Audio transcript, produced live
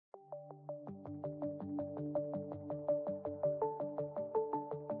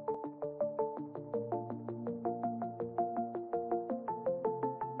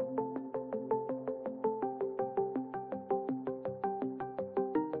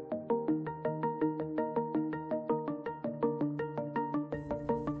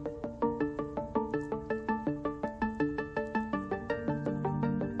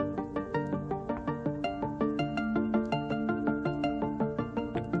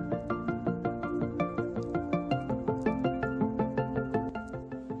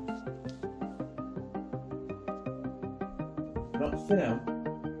not sit down.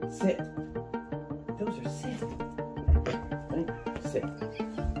 Sit. Dozer, sit. Right? Sit.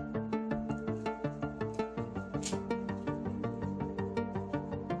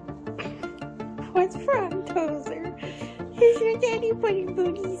 What's wrong, Dozer? Is your daddy putting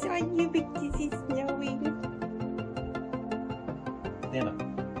booties on you because it's snowing? Stand up.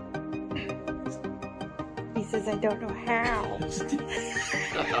 He says, I don't know how.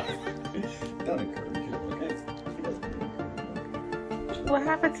 Don't encourage him, okay? What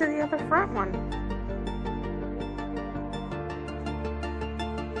happened to the other front one?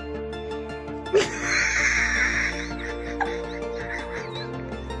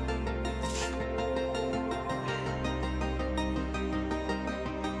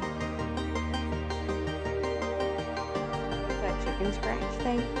 That chicken scratch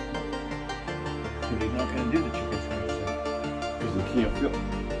thing? But he's not going to do the chicken scratch thing. Because he can't feel.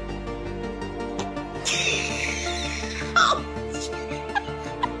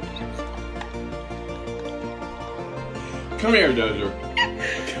 Come here, Dozer.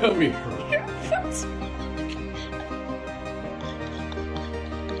 Come here.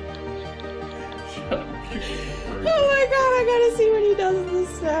 Oh my god, I gotta see what he does in the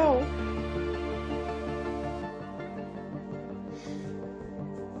snow.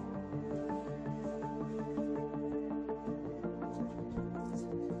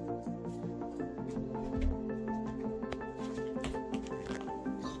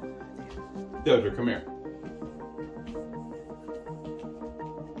 Dozer, come here.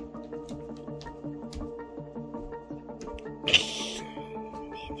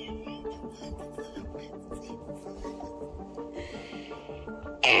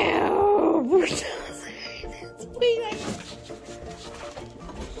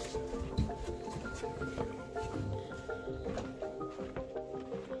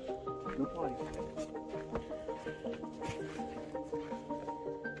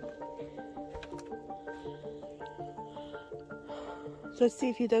 Let's see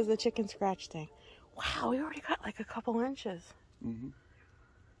if he does the chicken scratch thing. Wow, we already got like a couple inches. Mm-hmm.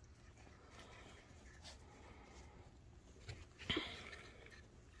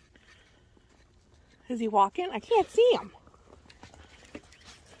 Is he walking? I can't see him.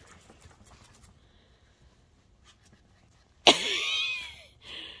 He's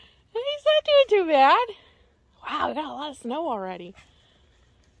not doing too bad. Wow, we got a lot of snow already.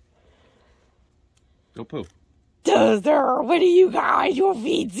 Go poo. Dozer, what do you got? Your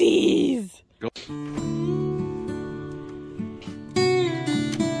feetsies. Go.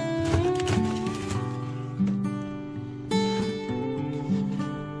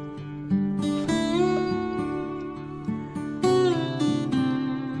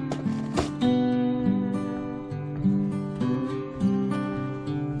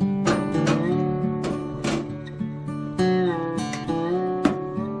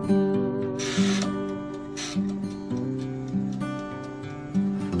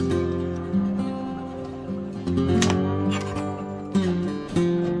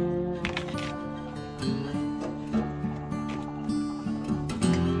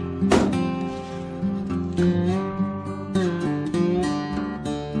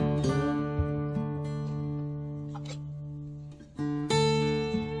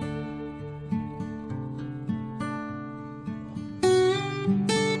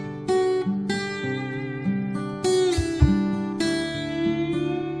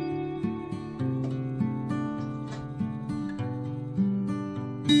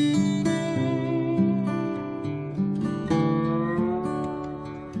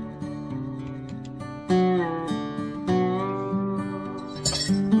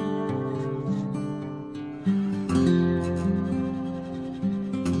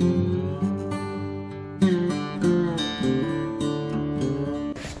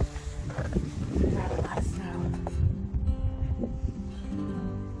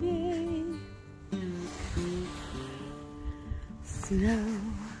 Snow.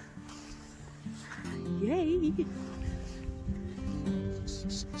 Yay.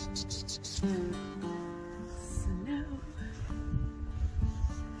 Snow.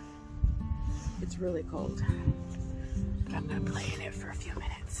 It's really cold, but I'm gonna play in it for a few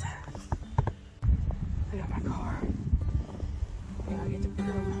minutes. I got my car. I gotta get the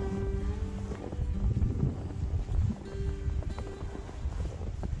broom.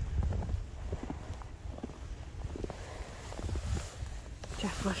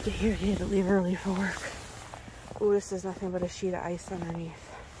 Jeff left it here. He had to leave early for work. Ooh, this is nothing but a sheet of ice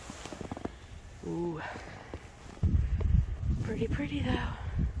underneath. Ooh. Pretty pretty though.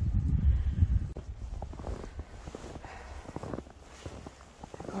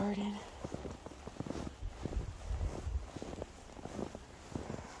 The garden.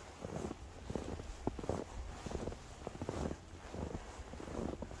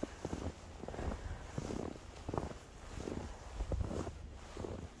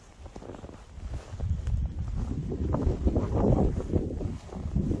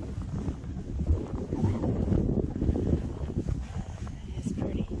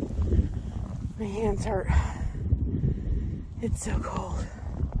 My hands hurt. It's so cold.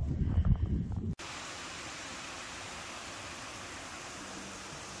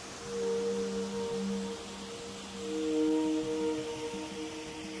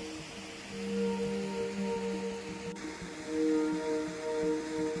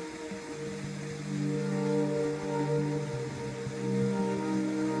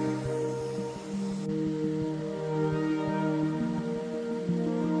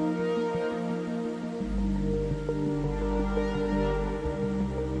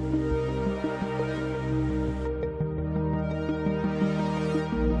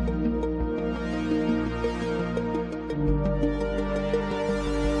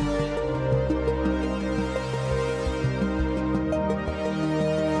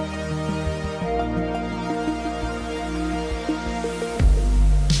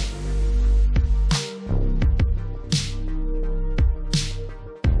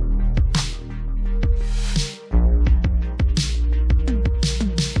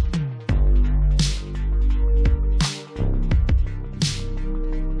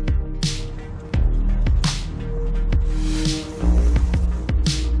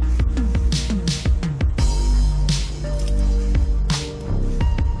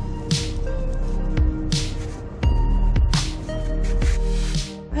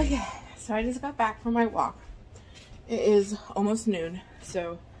 So I just got back from my walk. It is almost noon,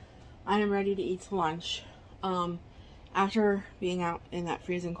 so I am ready to eat lunch. After being out in that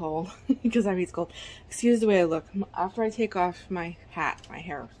freezing cold, because I'm freezing cold, excuse the way I look. After I take off my hat, my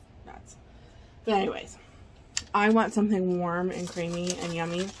hair nuts. But anyways, I want something warm and creamy and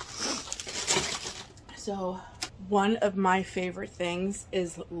yummy. So one of my favorite things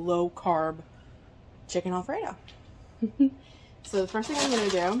is low carb chicken Alfredo. So the first thing I'm going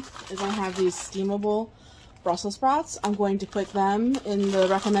to do is I have these steamable Brussels sprouts. I'm going to put them in the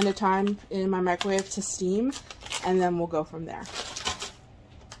recommended time in my microwave to steam, and then we'll go from there.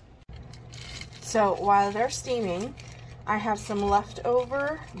 So while they're steaming, I have some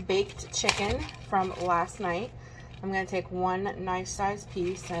leftover baked chicken from last night. I'm going to take one nice sized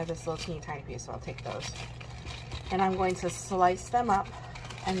piece. I have this little teeny tiny piece, so I'll take those. And I'm going to slice them up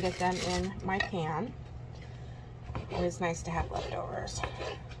and get them in my pan. It is nice to have leftovers.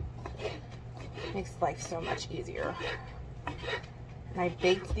 Makes life so much easier. And I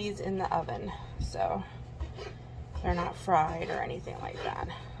baked these in the oven, so they're not fried or anything like that.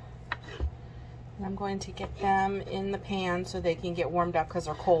 And I'm going to get them in the pan so they can get warmed up because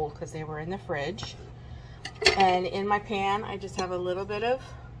they're cold because they were in the fridge. And in my pan, I just have a little bit of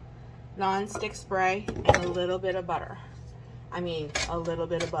non-stick spray and a little bit of butter. I mean, a little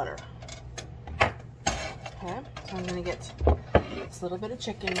bit of butter. Okay, so I'm going to get this little bit of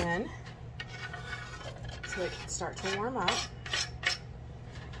chicken in so it can start to warm up.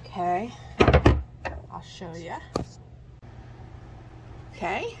 Okay, I'll show you.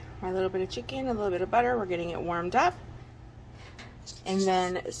 Okay, my little bit of chicken, a little bit of butter, we're getting it warmed up. And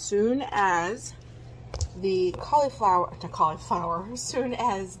then as soon as the as soon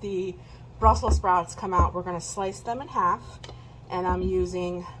as the Brussels sprouts come out, we're going to slice them in half. And I'm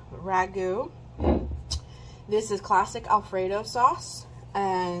using ragu. This is classic Alfredo sauce,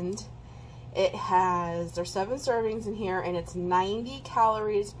 and it has, there's 7 servings in here, and it's 90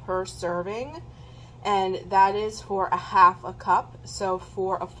 calories per serving, and that is for a half a cup. So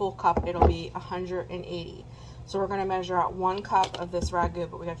for a full cup, it'll be 180. So we're going to measure out 1 cup of this ragu,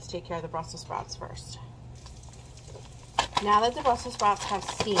 but we have to take care of the Brussels sprouts first. Now that the Brussels sprouts have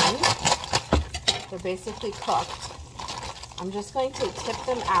steamed, they're basically cooked, I'm just going to tip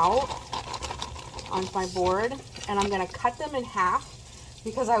them out onto my board, and I'm going to cut them in half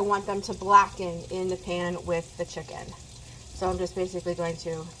because I want them to blacken in the pan with the chicken. So I'm just basically going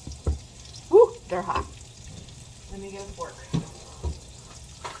to, whoo, they're hot. Let me get a fork.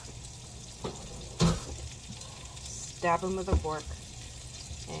 Stab them with a fork,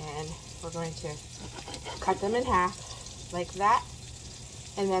 and we're going to cut them in half like that,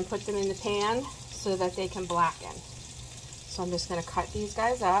 and then put them in the pan so that they can blacken. So I'm just going to cut these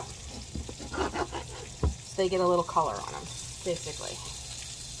guys up so they get a little color on them, basically.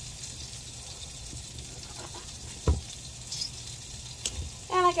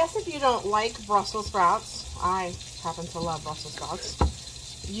 And I guess if you don't like Brussels sprouts, I happen to love Brussels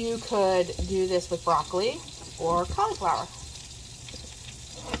sprouts, you could do this with broccoli or cauliflower.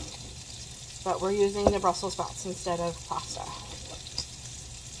 But we're using the Brussels sprouts instead of pasta.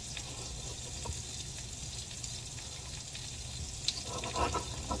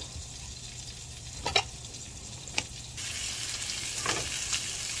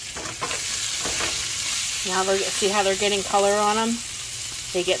 Now see how they're getting color on them?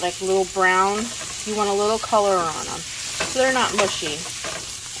 They get like little brown. You want a little color on them, so they're not mushy.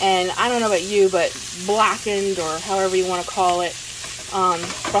 And I don't know about you, but blackened, or however you want to call it,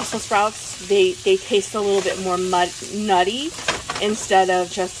 Brussels sprouts, they taste a little bit more nutty instead of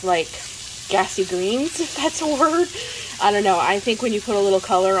just like gassy greens, if that's a word. I don't know. I think when you put a little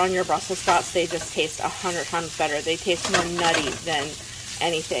color on your Brussels sprouts, they just taste 100 times better. They taste more nutty than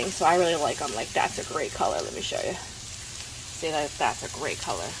anything. So I really like them. Like, that's a great color. Let me show you. See, that's a great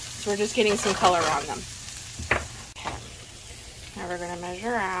color. So we're just getting some color on them. Okay. Now we're going to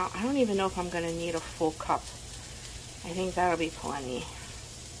measure out. I don't even know if I'm going to need a full cup. I think that'll be plenty.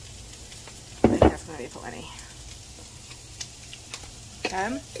 I think that's going to be plenty.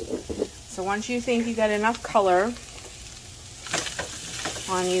 Okay. So once you think you got enough color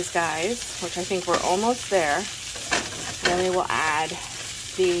on these guys, which I think we're almost there, then we will add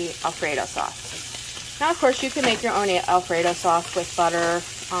the Alfredo sauce. Now, of course, you can make your own Alfredo sauce with butter,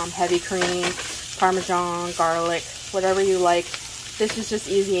 heavy cream, Parmesan, garlic, whatever you like. This is just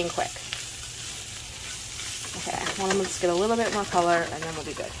easy and quick. Okay, I want them to just get a little bit more color, and then we'll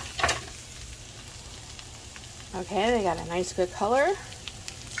be good. Okay, they got a nice good color.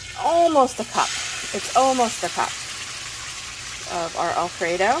 Almost a cup. It's almost a cup of our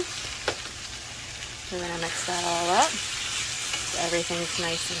Alfredo. We're going to mix that all up so everything's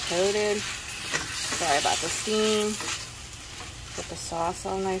nice and coated. Sorry about the steam. Get the sauce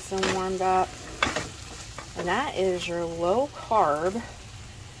all nice and warmed up. And that is your low carb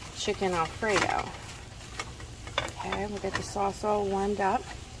chicken Alfredo. Okay, we'll get the sauce all warmed up.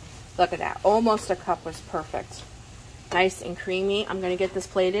 Look at that. Almost a cup was perfect. Nice and creamy. I'm going to get this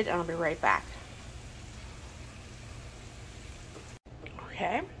plated and I'll be right back.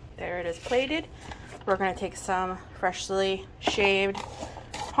 Okay, there it is plated. We're going to take some freshly shaved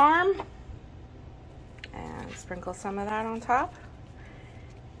parm and sprinkle some of that on top.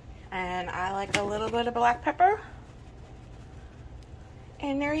 And I like a little bit of black pepper.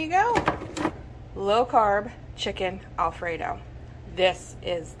 And there you go. Low carb chicken Alfredo. This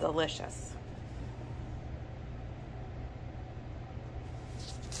is delicious.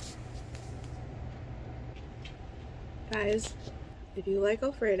 Guys, if you like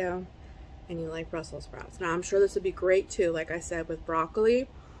Alfredo and you like Brussels sprouts, now I'm sure this would be great too, like I said, with broccoli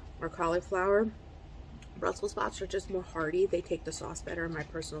or cauliflower. Brussels sprouts are just more hearty. They take the sauce better, in my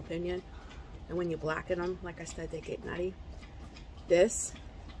personal opinion. And when you blacken them, like I said, they get nutty. This,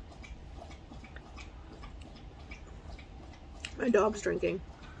 my dog's drinking,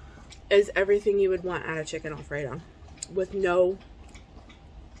 is everything you would want out of chicken Alfredo, with no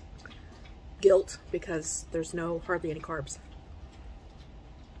guilt, because there's hardly any carbs.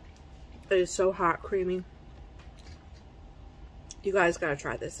 It is so hot, creamy. You guys gotta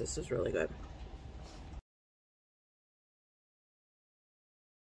try this. This is really good.